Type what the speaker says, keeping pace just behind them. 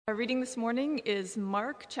Our reading this morning is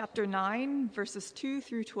Mark chapter 9, verses 2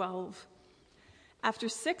 through 12. After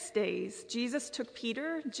 6 days, Jesus took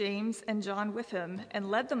Peter, James, and John with him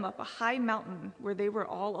and led them up a high mountain where they were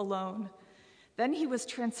all alone. Then he was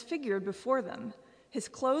transfigured before them. His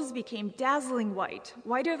clothes became dazzling white,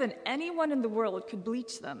 whiter than anyone in the world could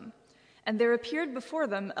bleach them. And there appeared before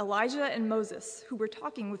them Elijah and Moses, who were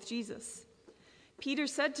talking with Jesus. Peter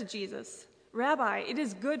said to Jesus, "Rabbi, it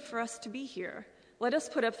is good for us to be here. Let us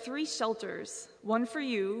put up 3 shelters, one for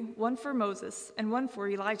you, one for Moses, and one for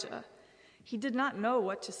Elijah." He did not know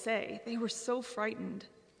what to say. They were so frightened.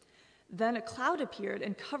 Then a cloud appeared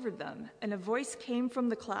and covered them, and a voice came from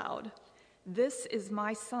the cloud, "This is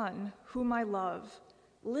my son, whom I love.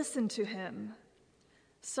 Listen to him."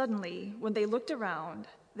 Suddenly, when they looked around,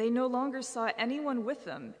 they no longer saw anyone with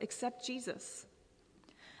them except Jesus.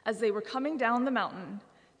 As they were coming down the mountain,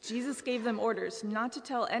 Jesus gave them orders not to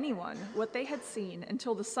tell anyone what they had seen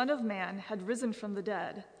until the Son of Man had risen from the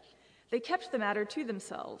dead. They kept the matter to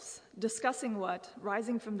themselves, discussing what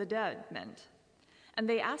rising from the dead meant. And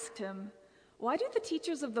they asked him, "Why do the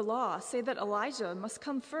teachers of the law say that Elijah must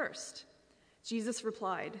come first?" Jesus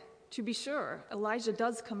replied, "To be sure, Elijah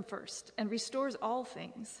does come first and restores all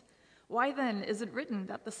things. Why then is it written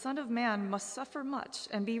that the Son of Man must suffer much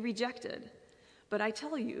and be rejected? But I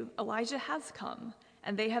tell you, Elijah has come,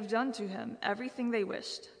 and they have done to him everything they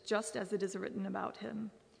wished, just as it is written about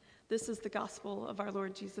him." This is the gospel of our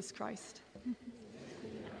Lord Jesus Christ.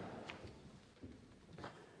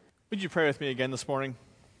 Would you pray with me again this morning?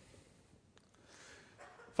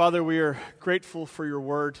 Father, we are grateful for your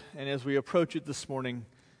word, and as we approach it this morning,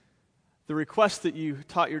 the request that you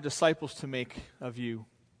taught your disciples to make of you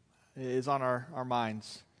is on our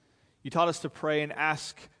minds. You taught us to pray and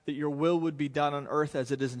ask that your will would be done on earth as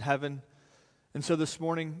it is in heaven. And so this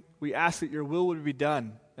morning, we ask that your will would be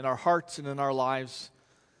done in our hearts and in our lives,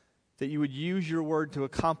 that you would use your word to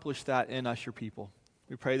accomplish that in us, your people.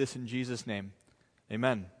 We pray this in Jesus' name.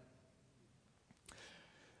 Amen.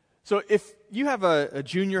 So if you have a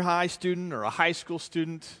junior high student or a high school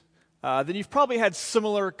student, then you've probably had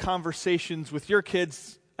similar conversations with your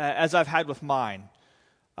kids as I've had with mine.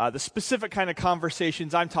 The specific kind of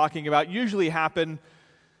conversations I'm talking about usually happen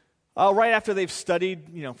right after they've studied,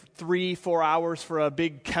 3-4 hours for a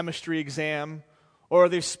big chemistry exam, or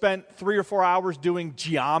they've spent 3 or 4 hours doing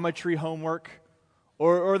geometry homework,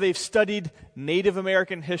 or they've studied Native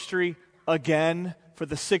American history again for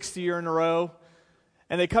the 6th year in a row,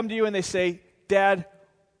 and they come to you and they say, "Dad,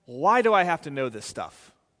 why do I have to know this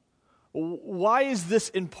stuff? Why is this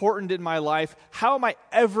important in my life? How am I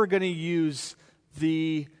ever going to use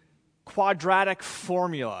the quadratic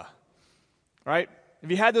formula?" Right? Have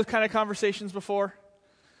you had those kind of conversations before?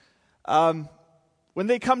 When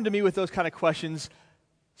they come to me with those kind of questions,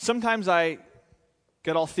 sometimes I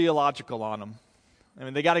get all theological on them. I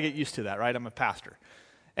mean, they got to get used to that, right? I'm a pastor.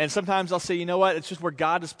 And sometimes I'll say, you know what? It's just where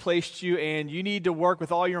God has placed you, and you need to work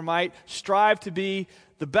with all your might. Strive to be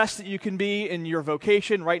the best that you can be in your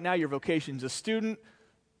vocation. Right now, your vocation's a student,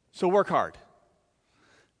 so work hard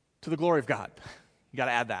to the glory of God. You got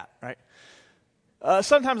to add that, right?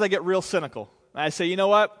 Sometimes I get real cynical. I say, you know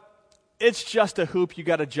what? It's just a hoop you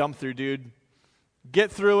got to jump through, dude. Get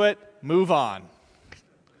through it, move on.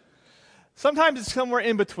 Sometimes it's somewhere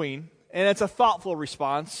in between, and it's a thoughtful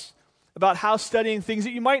response about how studying things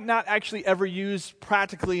that you might not actually ever use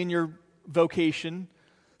practically in your vocation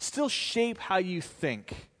still shape how you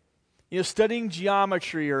think. Studying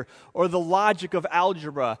geometry or the logic of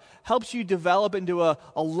algebra helps you develop into a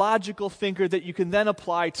logical thinker that you can then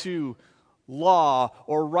apply to law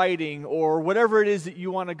or writing or whatever it is that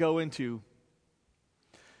you want to go into.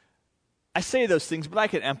 I say those things, but I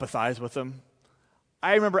can empathize with them.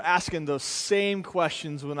 I remember asking those same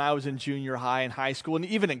questions when I was in junior high and high school and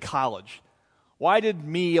even in college. Why did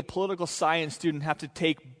me, a political science student, have to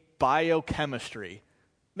take biochemistry?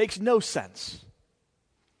 Makes no sense.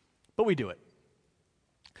 But we do it.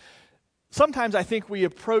 Sometimes I think we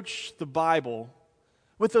approach the Bible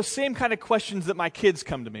with those same kind of questions that my kids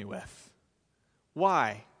come to me with.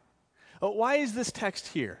 Why? Why is this text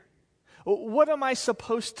here? What am I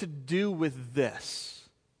supposed to do with this?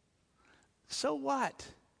 So what?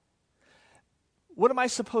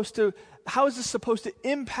 How is this supposed to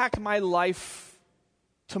impact my life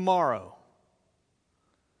tomorrow?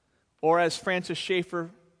 Or as Francis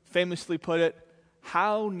Schaeffer famously put it,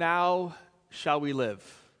 how now shall we live?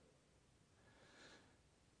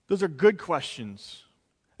 Those are good questions.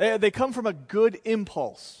 They come from a good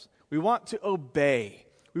impulse. We want to obey.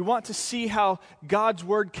 We want to see how God's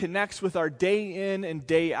word connects with our day in and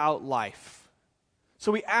day out life. So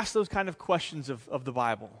we ask those kind of questions of the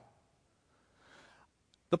Bible.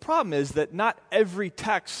 The problem is that not every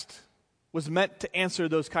text was meant to answer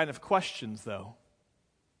those kind of questions, though.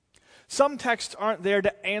 Some texts aren't there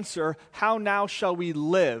to answer, how now shall we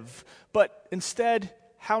live, but instead,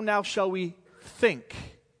 how now shall we think?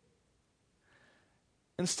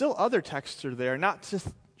 And still other texts are there, not to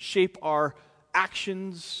shape our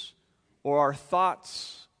actions or our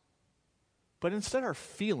thoughts, but instead our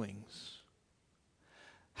feelings.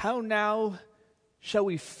 How now shall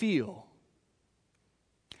we feel?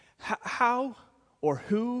 How or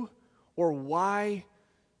who or why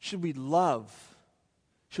should we love?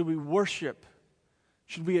 Should we worship?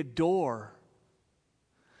 Should we adore?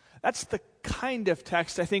 That's the kind of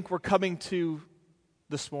text I think we're coming to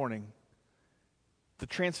this morning. The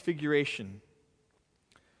Transfiguration.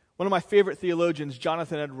 One of my favorite theologians,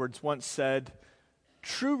 Jonathan Edwards, once said,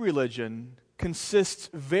 "True religion consists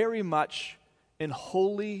very much in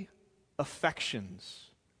holy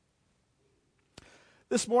affections."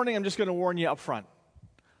 This morning, I'm just going to warn you up front.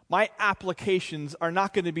 My applications are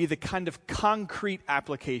not going to be the kind of concrete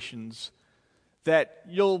applications that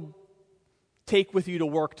you'll take with you to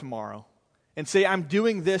work tomorrow and say, I'm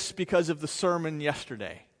doing this because of the sermon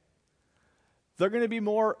yesterday. They're going to be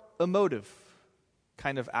more emotive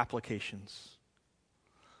kind of applications.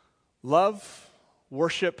 Love,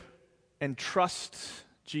 worship, and trust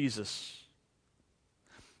Jesus.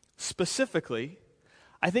 Specifically,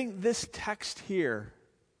 I think this text here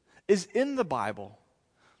is in the Bible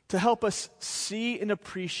to help us see and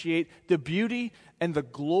appreciate the beauty and the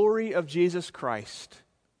glory of Jesus Christ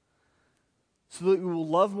so that we will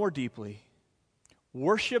love more deeply,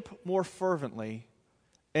 worship more fervently,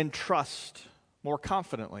 and trust more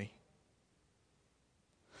confidently.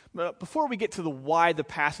 But before we get to the why the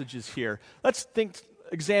passage is here, let's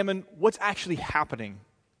examine what's actually happening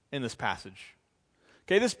in this passage.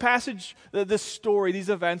 Okay, this passage, this story, these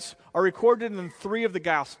events are recorded in 3 of the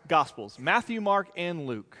Gospels, Matthew, Mark, and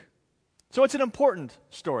Luke. So it's an important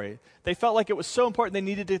story. They felt like it was so important they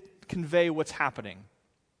needed to convey what's happening.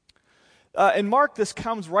 In Mark, this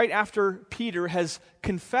comes right after Peter has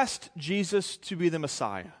confessed Jesus to be the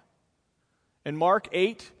Messiah. In Mark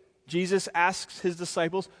 8, Jesus asks his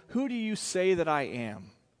disciples, "Who do you say that I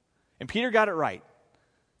am?" And Peter got it right.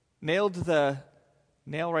 Nailed the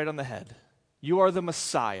nail right on the head. You are the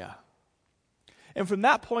Messiah. And from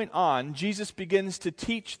that point on, Jesus begins to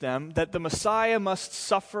teach them that the Messiah must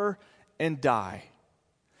suffer and die.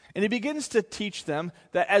 And he begins to teach them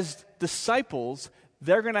that as disciples,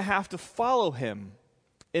 they're going to have to follow him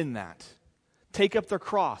in that. Take up their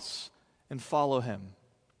cross and follow him.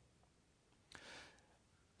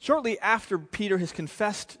 Shortly after Peter has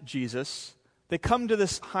confessed Jesus, they come to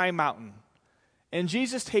this high mountain. And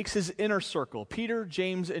Jesus takes his inner circle, Peter,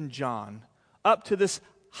 James, and John, up to this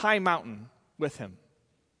high mountain with him.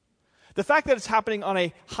 The fact that it's happening on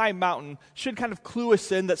a high mountain should kind of clue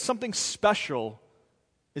us in that something special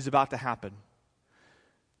is about to happen.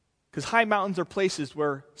 Because high mountains are places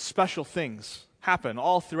where special things happen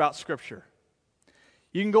all throughout Scripture.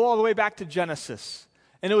 You can go all the way back to Genesis,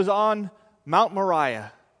 and it was on Mount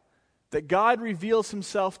Moriah that God reveals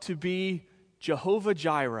himself to be Jehovah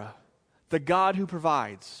Jireh, the God who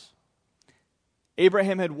provides.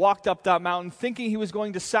 Abraham had walked up that mountain thinking he was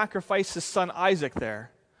going to sacrifice his son Isaac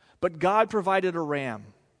there, but God provided a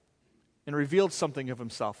ram and revealed something of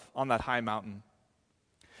himself on that high mountain.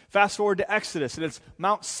 Fast forward to Exodus, and it's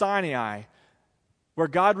Mount Sinai, where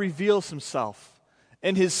God reveals himself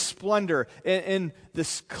in his splendor, in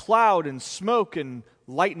this cloud and smoke and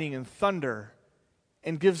lightning and thunder,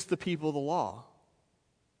 and gives the people the law.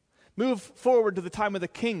 Move forward to the time of the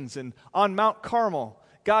kings, and on Mount Carmel,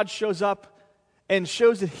 God shows up and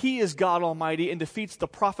shows that he is God Almighty and defeats the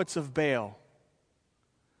prophets of Baal.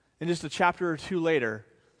 And just a chapter or 2 later,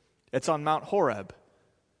 it's on Mount Horeb,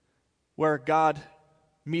 where God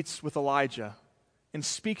meets with Elijah and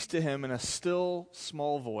speaks to him in a still,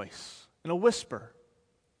 small voice, in a whisper.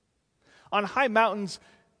 On high mountains,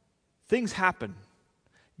 things happen.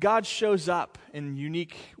 God shows up in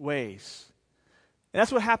unique ways. And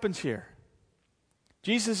that's what happens here.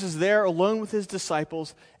 Jesus is there alone with his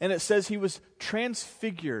disciples, and it says he was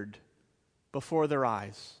transfigured before their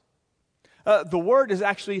eyes. The word is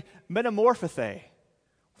actually metamorphothe,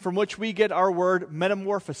 from which we get our word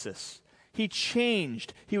metamorphosis. He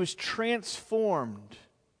changed. He was transformed.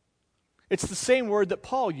 It's the same word that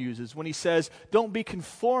Paul uses when he says, don't be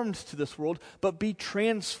conformed to this world, but be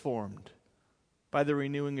transformed by the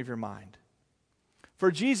renewing of your mind. For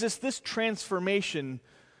Jesus, this transformation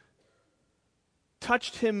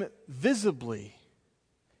touched him visibly.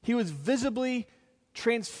 He was visibly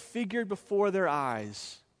transfigured before their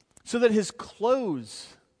eyes, so that his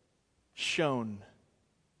clothes shone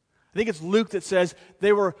I think it's Luke that says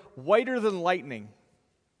they were whiter than lightning.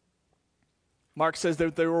 Mark says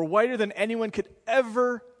that they were whiter than anyone could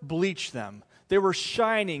ever bleach them. They were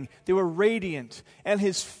shining, they were radiant, and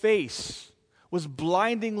his face was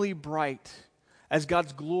blindingly bright as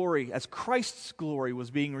God's glory, as Christ's glory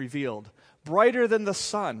was being revealed. Brighter than the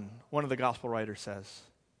sun, one of the gospel writers says.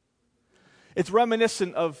 It's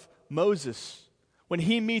reminiscent of Moses when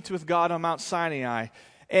he meets with God on Mount Sinai,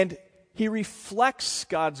 and he reflects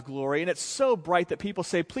God's glory, and it's so bright that people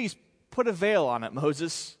say, please put a veil on it,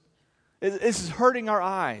 Moses. This is hurting our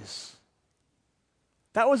eyes.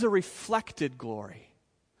 That was a reflected glory.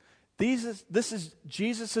 This is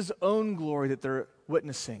Jesus' own glory that they're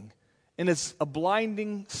witnessing, and it's a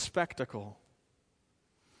blinding spectacle.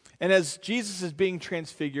 And as Jesus is being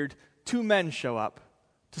transfigured, two men show up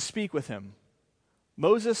to speak with him,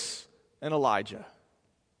 Moses and Elijah.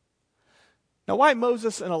 Now, why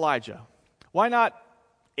Moses and Elijah? Why not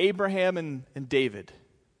Abraham and David?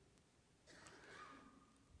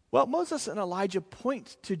 Well, Moses and Elijah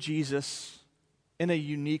point to Jesus in a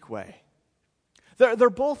unique way.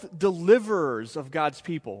 They're both deliverers of God's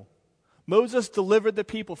people. Moses delivered the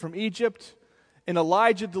people from Egypt, and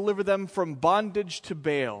Elijah delivered them from bondage to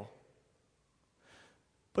Baal.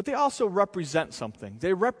 But they also represent something.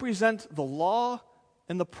 They represent the law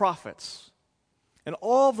and the prophets. And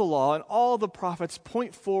all the law and all the prophets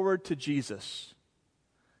point forward to Jesus.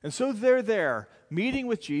 And so they're there, meeting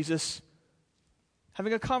with Jesus,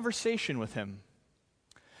 having a conversation with him.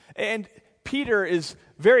 And Peter is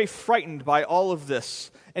very frightened by all of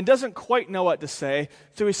this and doesn't quite know what to say.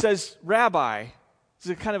 So he says, Rabbi,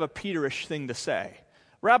 this is kind of a Peterish thing to say.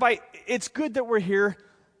 Rabbi, it's good that we're here.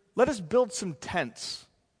 Let us build some tents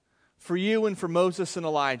for you and for Moses and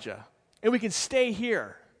Elijah, and we can stay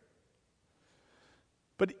here.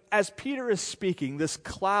 But as Peter is speaking, this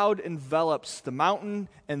cloud envelops the mountain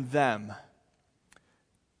and them.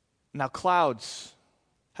 Now, clouds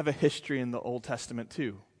have a history in the Old Testament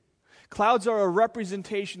too. Clouds are a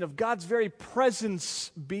representation of God's very presence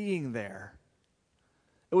being there.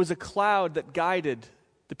 It was a cloud that guided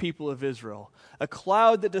the people of Israel, a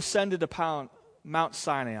cloud that descended upon Mount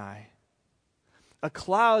Sinai, a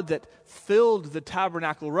cloud that filled the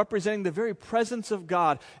tabernacle, representing the very presence of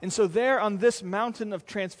God. And so there on this mountain of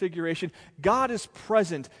transfiguration, God is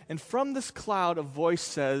present. And from this cloud, a voice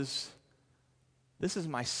says, "This is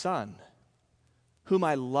my Son, whom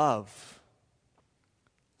I love.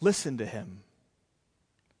 Listen to him."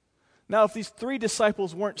 Now, if these three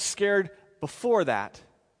disciples weren't scared before that,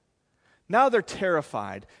 now they're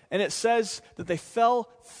terrified. And it says that they fell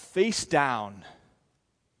face down.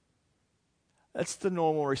 That's the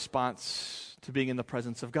normal response to being in the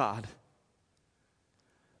presence of God.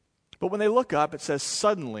 But when they look up, it says,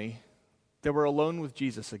 suddenly they were alone with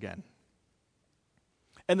Jesus again.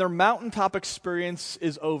 And their mountaintop experience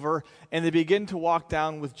is over, and they begin to walk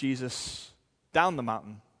down with Jesus down the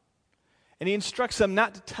mountain. And he instructs them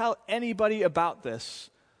not to tell anybody about this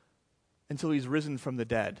until he's risen from the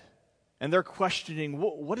dead. And they're questioning,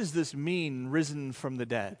 what does this mean, risen from the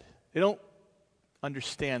dead? They don't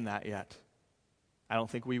understand that yet. I don't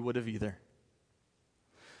think we would have either.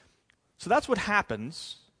 So that's what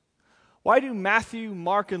happens. Why do Matthew,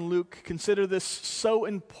 Mark, and Luke consider this so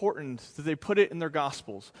important that they put it in their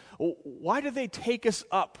Gospels? Why do they take us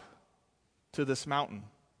up to this mountain?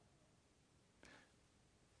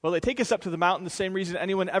 Well, they take us up to the mountain the same reason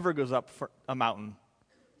anyone ever goes up for a mountain,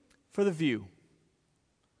 for the view.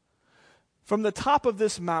 From the top of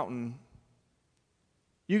this mountain,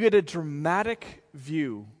 you get a dramatic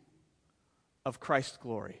view of Christ's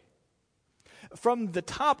glory. From the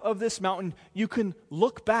top of this mountain, you can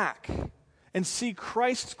look back and see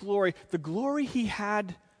Christ's glory, the glory he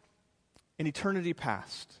had in eternity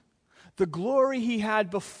past, the glory he had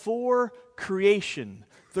before creation,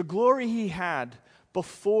 the glory he had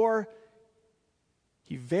before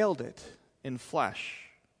he veiled it in flesh.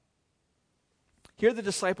 Here the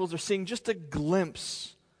disciples are seeing just a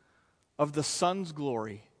glimpse of the Son's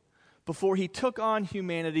glory before he took on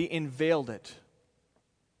humanity and veiled it.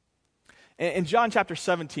 In John chapter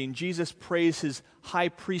 17, Jesus prays his high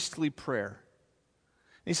priestly prayer.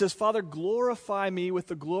 And he says, "Father, glorify me with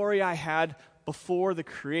the glory I had before the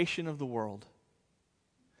creation of the world."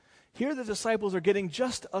 Here the disciples are getting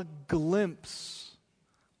just a glimpse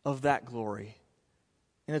of that glory,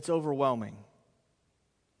 and it's overwhelming.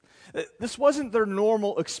 This wasn't their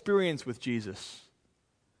normal experience with Jesus.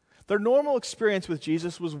 Their normal experience with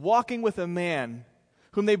Jesus was walking with a man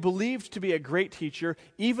whom they believed to be a great teacher,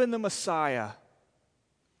 even the Messiah.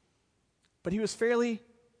 But he was fairly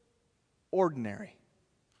ordinary.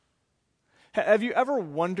 Have you ever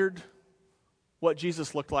wondered what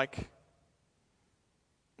Jesus looked like?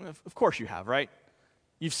 Of course you have, right?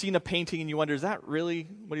 You've seen a painting and you wonder, is that really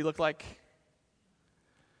what he looked like?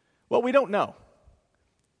 Well, we don't know.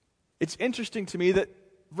 It's interesting to me that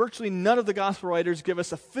virtually none of the gospel writers give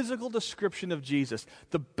us a physical description of Jesus.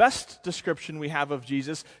 The best description we have of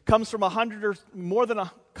Jesus comes from 100 or more than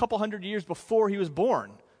a couple hundred years before he was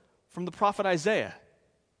born, from the prophet Isaiah.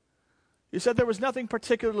 He said there was nothing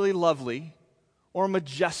particularly lovely or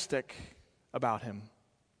majestic about him.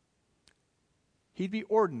 He'd be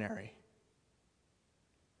ordinary.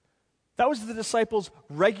 That was the disciples'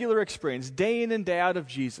 regular experience, day in and day out of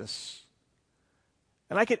Jesus.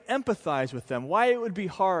 And I could empathize with them, why it would be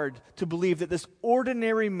hard to believe that this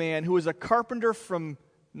ordinary man who was a carpenter from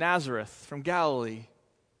Nazareth, from Galilee,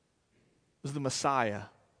 was the Messiah,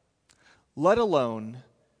 let alone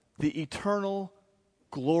the eternal,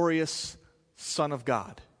 glorious Son of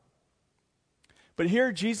God. But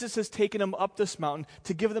here Jesus has taken them up this mountain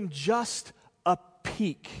to give them just a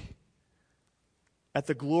peek at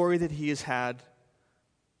the glory that he has had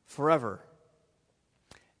forever.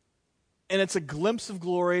 And it's a glimpse of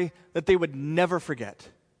glory that they would never forget.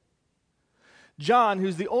 John,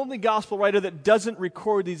 who's the only gospel writer that doesn't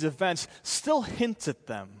record these events, still hints at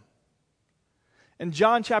them. In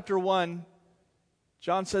John chapter 1,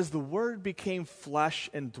 John says, "The Word became flesh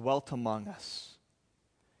and dwelt among us,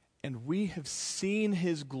 and we have seen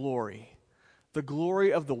his glory, the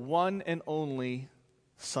glory of the one and only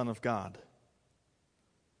Son of God."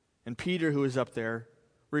 And Peter, who is up there,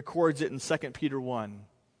 records it in 2 Peter 1.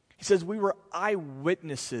 He says, "We were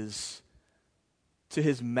eyewitnesses to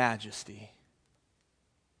his majesty."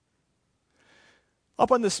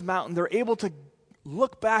 Up on this mountain, they're able to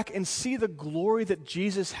look back and see the glory that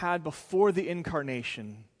Jesus had before the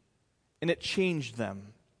incarnation, and it changed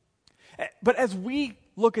them. But as we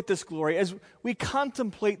look at this glory, as we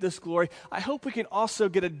contemplate this glory, I hope we can also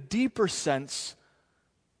get a deeper sense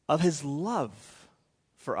of his love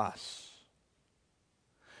for us.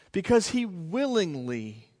 Because he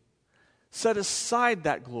willingly set aside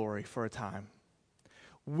that glory for a time,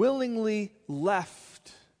 willingly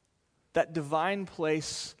left that divine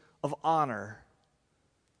place of honor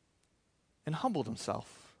and humbled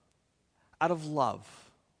himself out of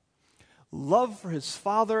love. Love for his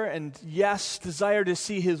Father, and yes, desire to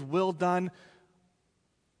see his will done,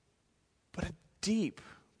 but a deep,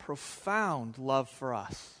 profound love for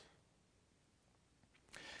us.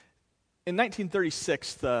 In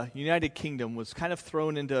 1936, the United Kingdom was kind of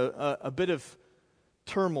thrown into a bit of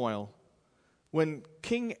turmoil when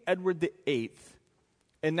King Edward VIII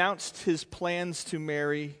announced his plans to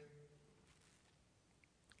marry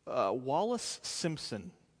Wallis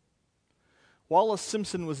Simpson. Wallis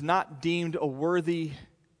Simpson was not deemed a worthy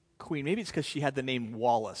queen. Maybe it's because she had the name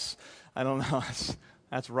Wallace. I don't know.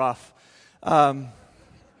 That's rough. But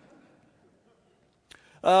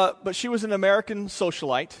she was an American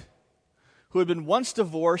socialite who had been once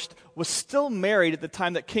divorced, was still married at the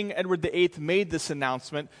time that King Edward VIII made this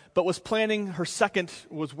announcement, but was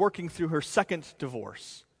working through her second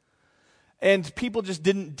divorce. And people just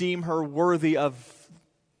didn't deem her worthy of,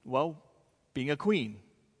 being a queen.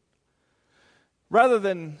 Rather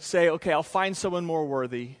than say, okay, I'll find someone more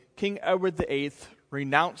worthy, King Edward VIII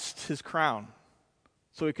renounced his crown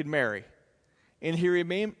so he could marry. And he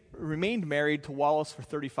remained married to Wallis for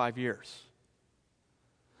 35 years.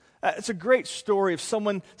 It's a great story of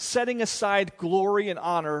someone setting aside glory and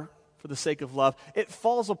honor for the sake of love. It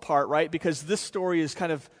falls apart, right? Because this story is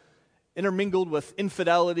kind of intermingled with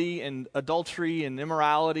infidelity and adultery and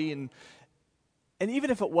immorality. And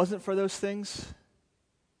even if it wasn't for those things,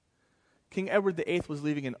 King Edward VIII was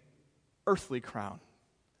leaving an earthly crown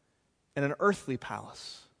and an earthly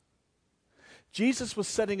palace. Jesus was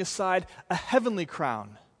setting aside a heavenly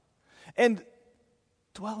crown and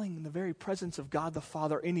dwelling in the very presence of God the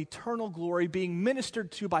Father in eternal glory, being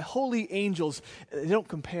ministered to by holy angels. They don't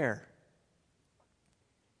compare.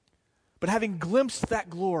 But having glimpsed that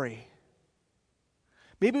glory,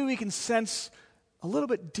 maybe we can sense a little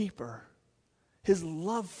bit deeper his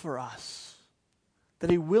love for us, that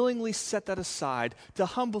he willingly set that aside to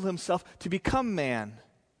humble himself, to become man,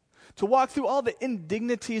 to walk through all the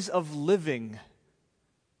indignities of living,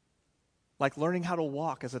 like learning how to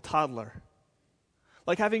walk as a toddler,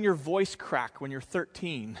 like having your voice crack when you're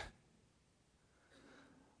 13,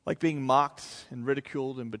 like being mocked and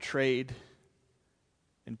ridiculed and betrayed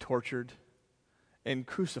and tortured and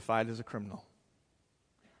crucified as a criminal.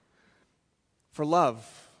 For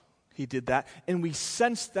love, he did that, and we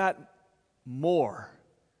sense that more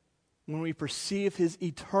when we perceive his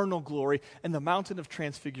eternal glory, and the mountain of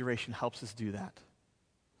transfiguration helps us do that.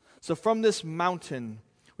 So from this mountain,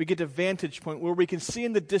 we get a vantage point where we can see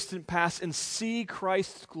in the distant past and see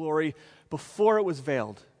Christ's glory before it was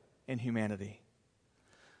veiled in humanity.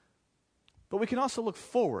 But we can also look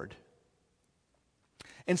forward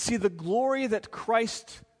and see the glory that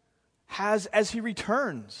Christ has as he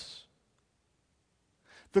returns.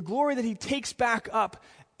 The glory that he takes back up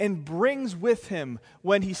and brings with him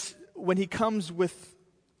when he comes with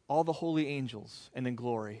all the holy angels and in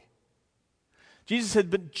glory. Jesus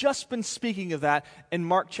had just been speaking of that in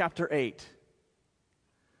Mark chapter 8. It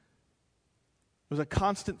was a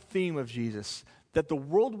constant theme of Jesus, that the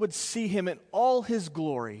world would see him in all his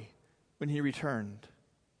glory when he returned.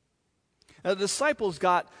 Now, the disciples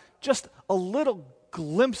got just a little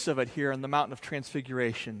glimpse of it here on the Mountain of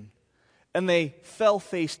Transfiguration, and they fell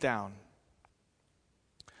face down.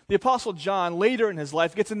 The Apostle John, later in his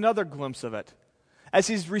life, gets another glimpse of it as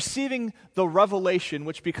he's receiving the revelation,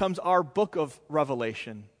 which becomes our book of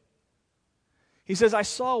Revelation. He says, I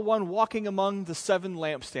saw one walking among the 7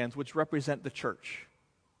 lampstands, which represent the church.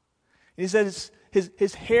 And he says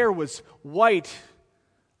his hair was white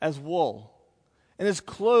as wool, and his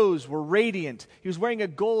clothes were radiant. He was wearing a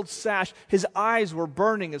gold sash. His eyes were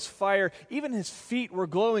burning as fire. Even his feet were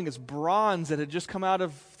glowing as bronze that had just come out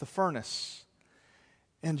of the furnace.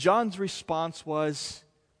 And John's response was,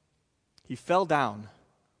 he fell down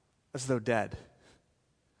as though dead,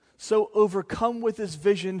 so overcome with this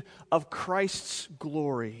vision of Christ's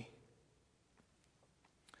glory.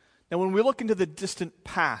 Now, when we look into the distant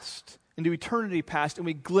past, into eternity past, and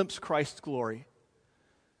we glimpse Christ's glory,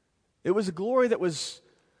 it was a glory that was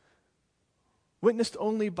witnessed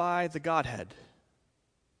only by the Godhead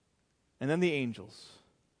and then the angels.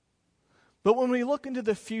 But when we look into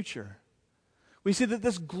the future, we see that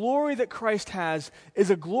this glory that Christ has is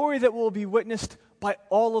a glory that will be witnessed by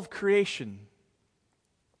all of creation.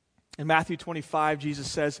 In Matthew 25, Jesus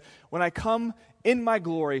says, when I come in my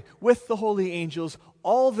glory with the holy angels,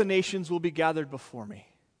 all the nations will be gathered before me.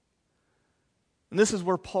 And this is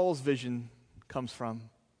where Paul's vision comes from,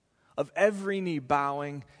 of every knee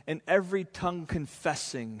bowing and every tongue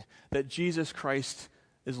confessing that Jesus Christ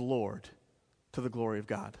is Lord, to the glory of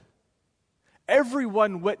God.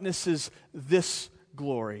 Everyone witnesses this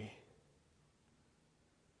glory.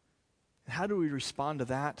 And how do we respond to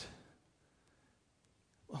that?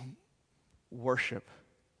 Worship.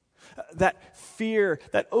 That fear,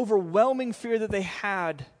 that overwhelming fear that they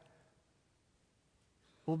had,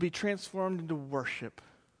 will be transformed into worship.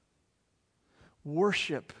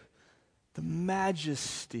 Worship the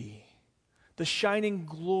majesty, the shining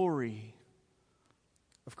glory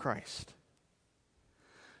of Christ.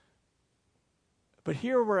 But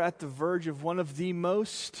here we're at the verge of one of the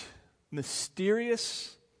most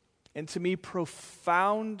mysterious and, to me,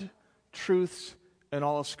 profound truths in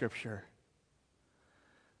all of Scripture.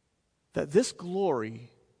 That this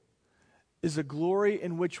glory is a glory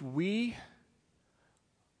in which we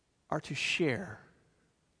are to share.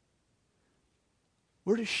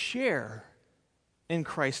 We're to share in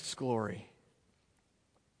Christ's glory.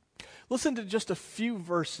 Listen to just a few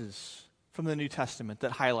verses from the New Testament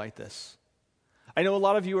that highlight this. I know a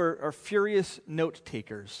lot of you are furious note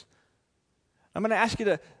takers. I'm going to ask you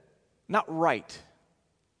to not write,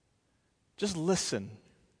 just listen.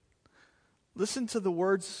 Listen to the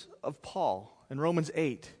words of Paul in Romans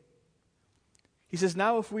 8. He says,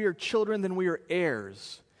 now if we are children, then we are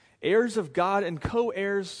heirs, heirs of God and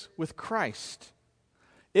co-heirs with Christ,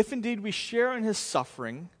 if indeed we share in his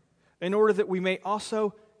suffering, in order that we may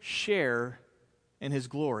also share in his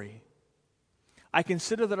glory. I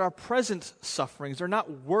consider that our present sufferings are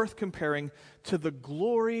not worth comparing to the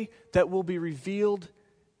glory that will be revealed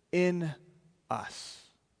in us.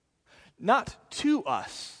 Not to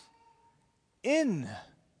us, in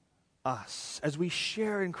us, as we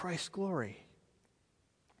share in Christ's glory.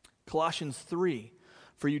 Colossians 3,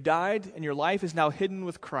 for you died, and your life is now hidden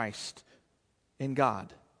with Christ in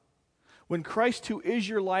God. When Christ, who is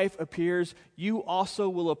your life, appears, you also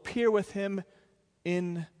will appear with him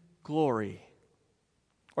in glory.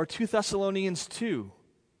 Or 2 Thessalonians 2,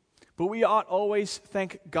 but we ought always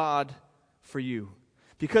thank God for you,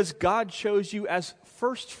 because God chose you as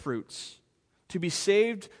firstfruits to be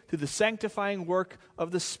saved through the sanctifying work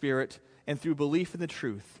of the Spirit and through belief in the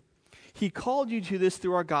truth. He called you to this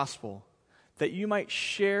through our gospel, that you might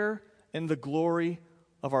share in the glory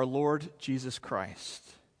of our Lord Jesus Christ.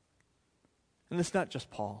 And it's not just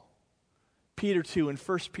Paul. Peter too, in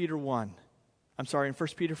 1 Peter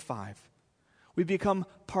 5. We become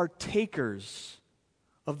partakers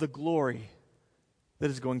of the glory that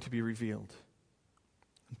is going to be revealed.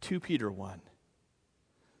 In 2 Peter 1.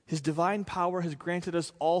 His divine power has granted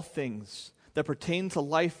us all things that pertain to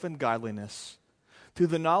life and godliness through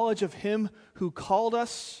the knowledge of him who called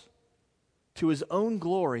us to his own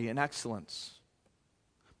glory and excellence,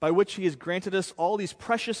 by which he has granted us all these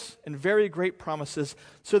precious and very great promises,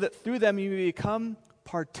 so that through them you may become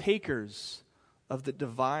partakers of the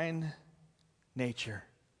divine nature.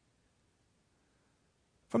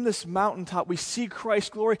 From this mountaintop, we see Christ's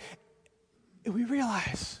glory, and we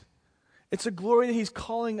realize it's a glory that he's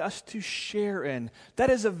calling us to share in. That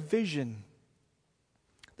is a vision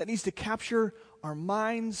that needs to capture our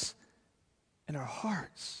minds and our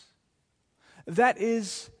hearts. That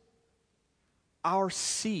is our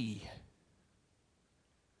sea.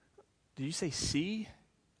 Did you say sea?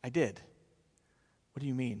 I did. What do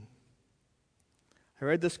you mean? I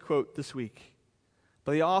read this quote this week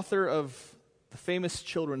by the author of the famous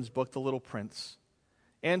children's book, The Little Prince,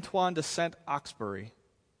 Antoine de Saint-Exupéry.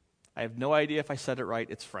 I have no idea if I said it right.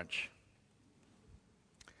 It's French.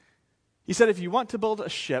 He said, if you want to build a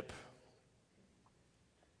ship,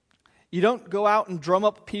 you don't go out and drum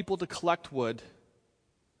up people to collect wood,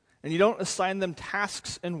 and you don't assign them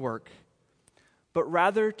tasks and work, but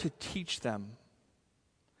rather to teach them.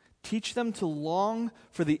 Teach them to long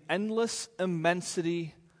for the endless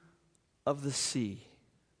immensity of the sea.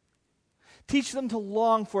 Teach them to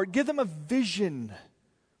long for it. Give them a vision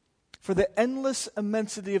for the endless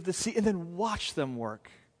immensity of the sea, and then watch them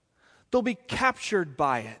work. They'll be captured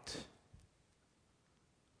by it.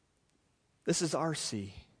 This is our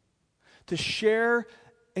sea. To share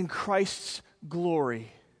in Christ's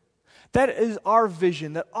glory. That is our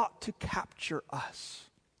vision that ought to capture us,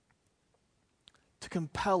 to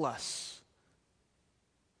compel us.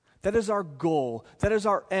 That is our goal. That is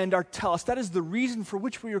our end, our telos. That is the reason for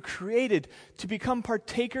which we were created, to become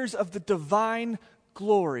partakers of the divine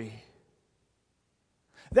glory.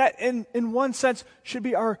 That, in one sense, should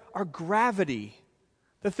be our gravity,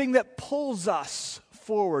 the thing that pulls us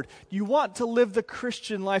forward. You want to live the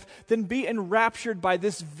Christian life, then be enraptured by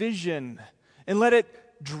this vision and let it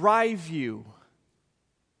drive you.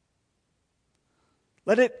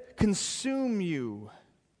 Let it consume you.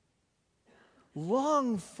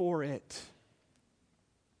 Long for it.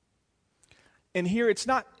 And here it's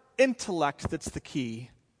not intellect that's the key.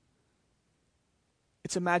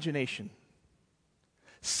 It's imagination.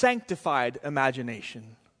 Sanctified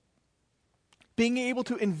imagination. Being able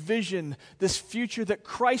to envision this future that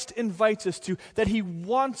Christ invites us to, that he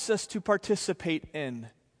wants us to participate in.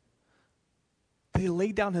 That he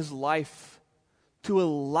laid down his life to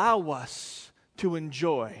allow us to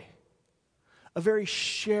enjoy a very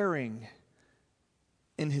sharing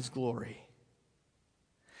in his glory.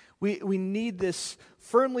 We need this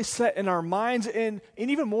firmly set in our minds and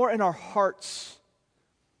even more in our hearts,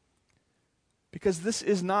 because this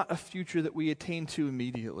is not a future that we attain to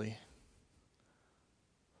immediately.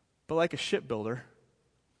 But like a shipbuilder,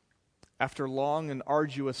 after long and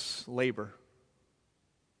arduous labor,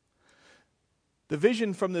 the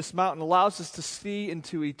vision from this mountain allows us to see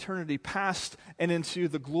into eternity past and into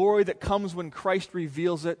the glory that comes when Christ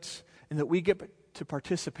reveals it and that we get to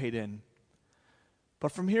participate in.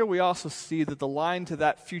 But from here we also see that the line to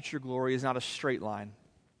that future glory is not a straight line.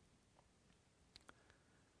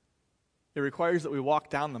 It requires that we walk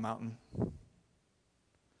down the mountain and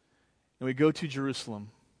we go to Jerusalem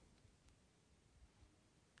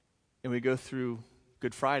and we go through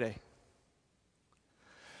Good Friday.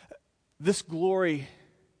 This glory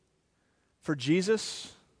for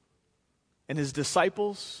Jesus and his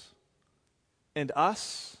disciples and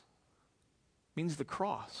us means the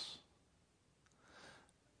cross.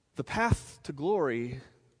 The path to glory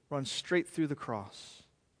runs straight through the cross.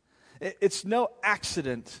 It's no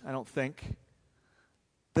accident, I don't think,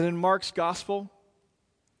 that in Mark's gospel,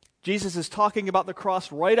 Jesus is talking about the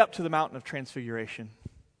cross right up to the mountain of transfiguration.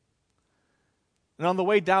 And on the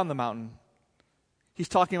way down the mountain, he's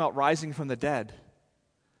talking about rising from the dead.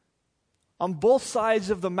 On both sides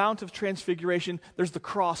of the Mount of Transfiguration, there's the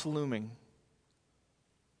cross looming.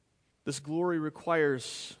 This glory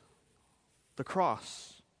requires the cross.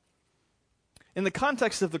 In the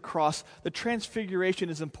context of the cross, the transfiguration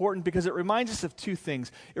is important because it reminds us of two things.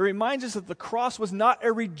 It reminds us that the cross was not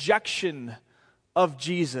a rejection of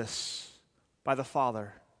Jesus by the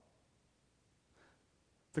Father.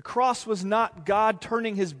 The cross was not God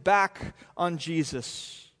turning his back on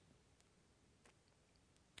Jesus.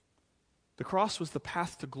 The cross was the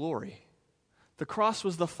path to glory. The cross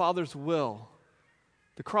was the Father's will.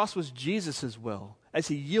 The cross was Jesus' will as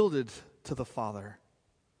he yielded to the Father.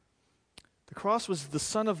 The cross was the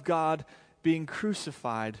Son of God being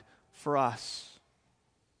crucified for us.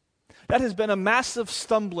 That has been a massive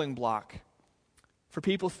stumbling block for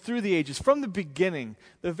people through the ages. From the beginning,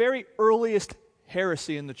 the very earliest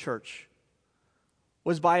heresy in the church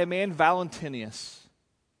was by a man, Valentinus,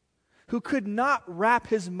 who could not wrap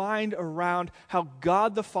his mind around how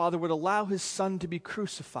God the Father would allow his Son to be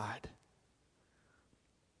crucified.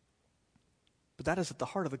 But that is at the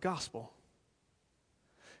heart of the gospel.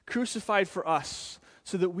 Crucified for us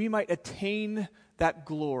so that we might attain that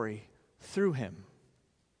glory through him.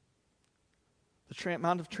 The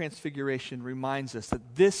Mount of Transfiguration reminds us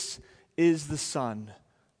that this is the Son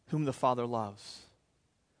whom the Father loves.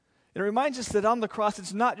 And it reminds us that on the cross,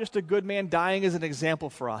 it's not just a good man dying as an example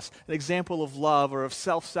for us, an example of love or of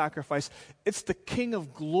self-sacrifice. It's the King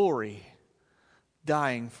of glory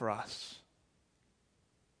dying for us.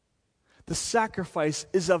 The sacrifice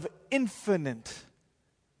is of infinite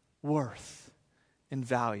worth and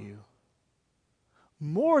value,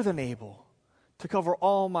 more than able to cover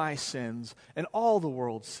all my sins and all the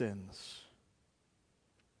world's sins.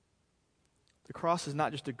 The cross is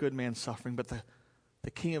not just a good man suffering, but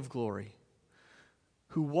the King of glory,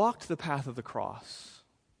 who walked the path of the cross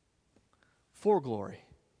for glory.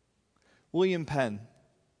 William Penn,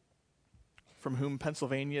 from whom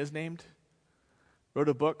Pennsylvania is named, wrote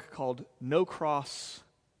a book called No Cross,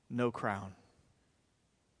 No Crown.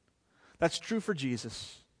 That's true for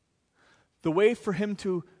Jesus. The way for him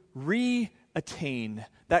to re-attain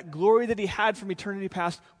that glory that he had from eternity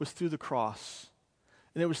past was through the cross.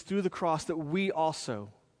 And it was through the cross that we also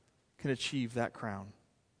can achieve that crown.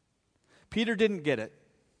 Peter didn't get it.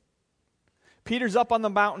 Peter's up on the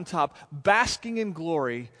mountaintop, basking in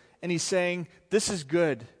glory, and he's saying, this is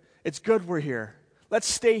good. It's good we're here. Let's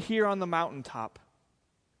stay here on the mountaintop.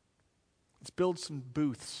 Let's build some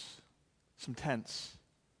booths, some tents.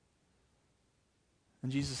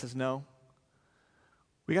 And Jesus says, no,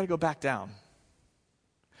 we got to go back down.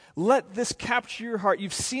 Let this capture your heart.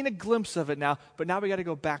 You've seen a glimpse of it now, but now we got to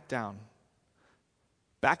go back down.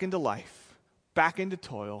 Back into life, back into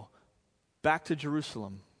toil, back to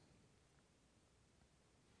Jerusalem.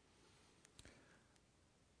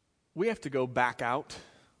 We have to go back out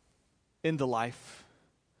into life,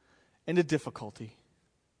 into difficulty.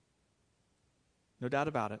 No doubt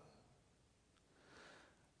about it.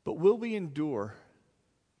 But will we endure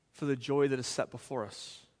for the joy that is set before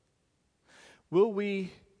us? Will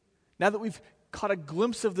we, now that we've caught a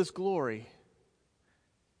glimpse of this glory,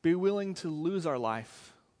 be willing to lose our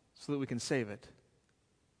life so that we can save it?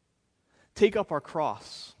 Take up our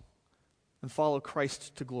cross and follow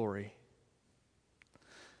Christ to glory.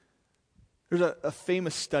 There's a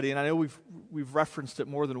famous study, and I know we've referenced it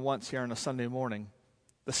more than once here on a Sunday morning.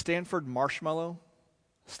 The Stanford Marshmallow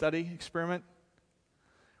Study experiment,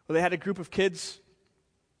 where they had a group of kids,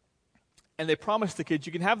 and they promised the kids,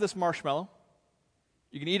 you can have this marshmallow.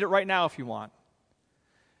 You can eat it right now if you want.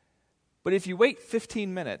 But if you wait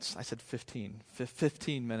 15 minutes, I said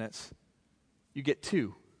 15 minutes, you get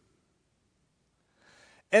 2.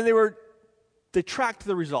 And they tracked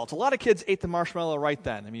the results. A lot of kids ate the marshmallow right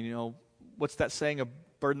then. I mean, you know, what's that saying? A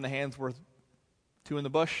bird in the hand's worth 2 in the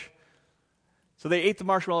bush. So they ate the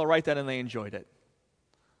marshmallow right then and they enjoyed it.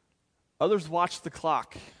 Others watched the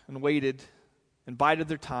clock and waited and bided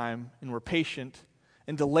their time and were patient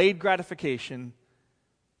and delayed gratification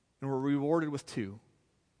and were rewarded with 2.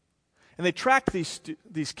 And they tracked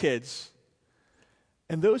these kids,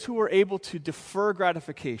 and those who were able to defer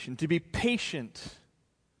gratification, to be patient,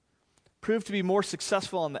 proved to be more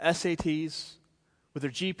successful on the SATs, with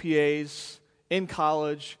their GPAs, in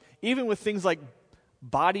college, even with things like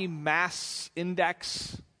body mass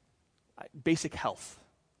index, basic health.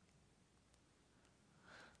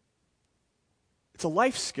 It's a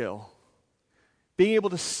life skill, being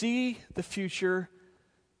able to see the future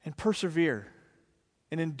and persevere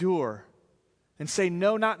and endure and say,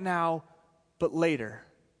 no, not now, but later.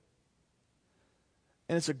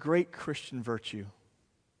 And it's a great Christian virtue.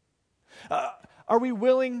 Are we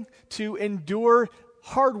willing to endure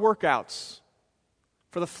hard workouts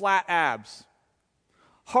for the flat abs?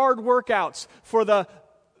 Hard workouts for the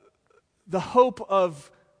hope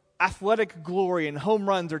of athletic glory and home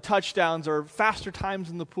runs or touchdowns or faster times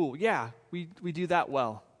in the pool? Yeah, we do that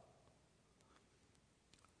well.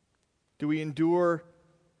 Do we endure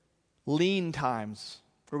lean times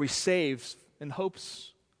where we save in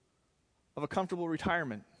hopes of a comfortable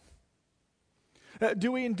retirement?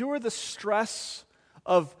 Do we endure the stress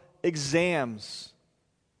of exams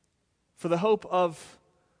for the hope of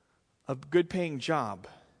a good-paying job?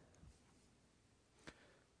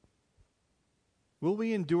 Will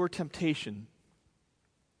we endure temptation,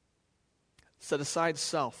 set aside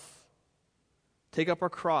self, take up our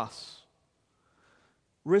cross,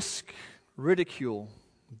 risk ridicule,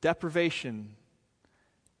 deprivation,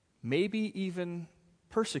 maybe even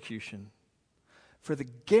persecution, for the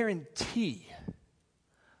guarantee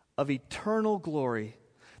of eternal glory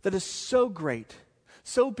that is so great,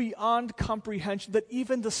 so beyond comprehension, that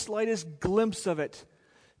even the slightest glimpse of it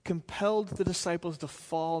compelled the disciples to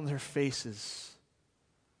fall on their faces.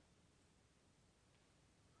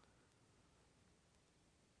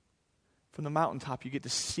 From the mountaintop, you get to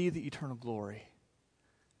see the eternal glory.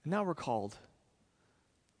 And now we're called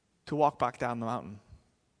to walk back down the mountain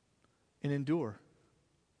and endure.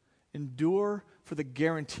 Endure for the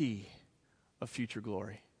guarantee of future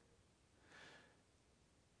glory.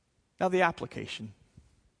 Now, the application.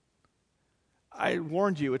 I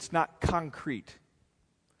warned you, it's not concrete.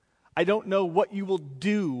 I don't know what you will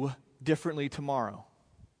do differently tomorrow.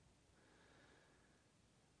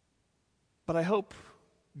 But I hope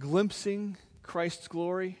glimpsing Christ's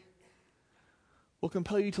glory will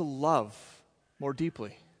compel you to love more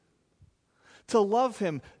deeply. To love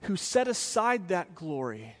him who set aside that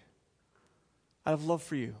glory out of love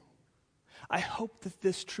for you. I hope that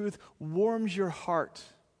this truth warms your heart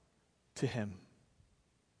to him.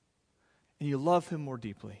 And you love him more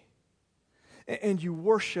deeply. And you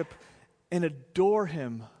worship and adore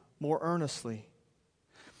him more earnestly.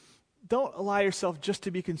 Don't allow yourself just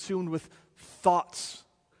to be consumed with thoughts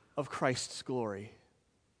of Christ's glory.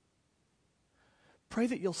 Pray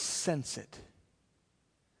that you'll sense it,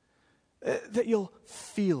 that you'll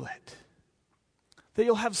feel it, that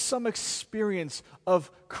you'll have some experience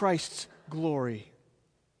of Christ's glory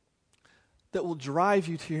that will drive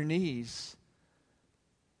you to your knees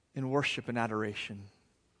in worship and adoration.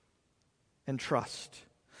 And trust.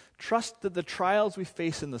 Trust that the trials we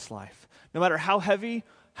face in this life, no matter how heavy,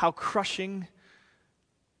 how crushing,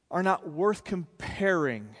 are not worth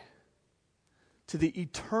comparing to the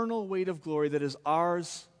eternal weight of glory that is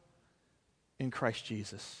ours in Christ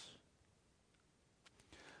Jesus.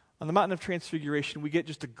 On the Mountain of Transfiguration, we get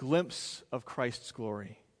just a glimpse of Christ's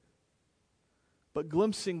glory. But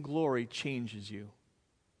glimpsing glory changes you.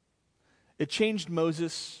 It changed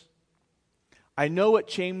Moses. I know it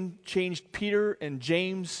changed Peter and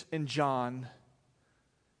James and John.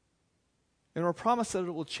 And we're promised that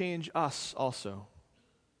it will change us also.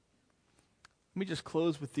 Let me just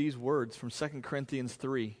close with these words from 2 Corinthians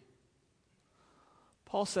 3.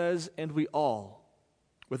 Paul says, "And we all,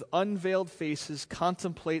 with unveiled faces,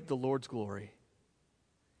 contemplate the Lord's glory.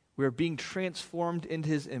 We are being transformed into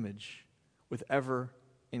his image with ever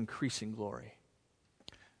increasing glory."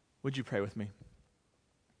 Would you pray with me?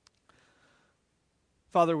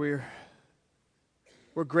 Father, we're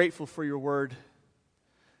grateful for your word.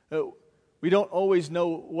 We don't always know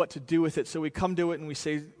what to do with it, so we come to it and we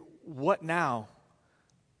say, what now?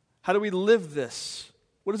 How do we live this?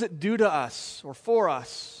 What does it do to us or for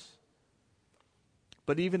us?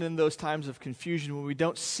 But even in those times of confusion, when we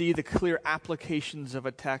don't see the clear applications of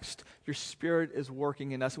a text, your Spirit is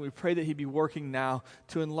working in us, and we pray that he'd be working now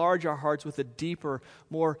to enlarge our hearts with a deeper,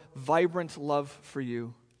 more vibrant love for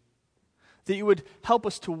you. That you would help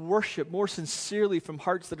us to worship more sincerely from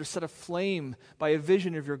hearts that are set aflame by a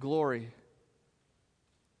vision of your glory.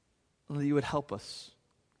 And that you would help us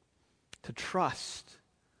to trust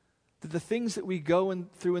that the things that we go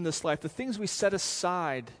through in this life, the things we set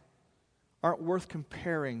aside, aren't worth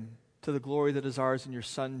comparing to the glory that is ours in your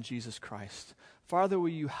Son, Jesus Christ. Father, will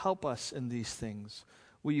you help us in these things?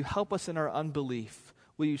 Will you help us in our unbelief?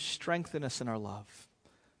 Will you strengthen us in our love?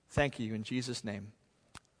 Thank you in Jesus' name.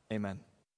 Amen.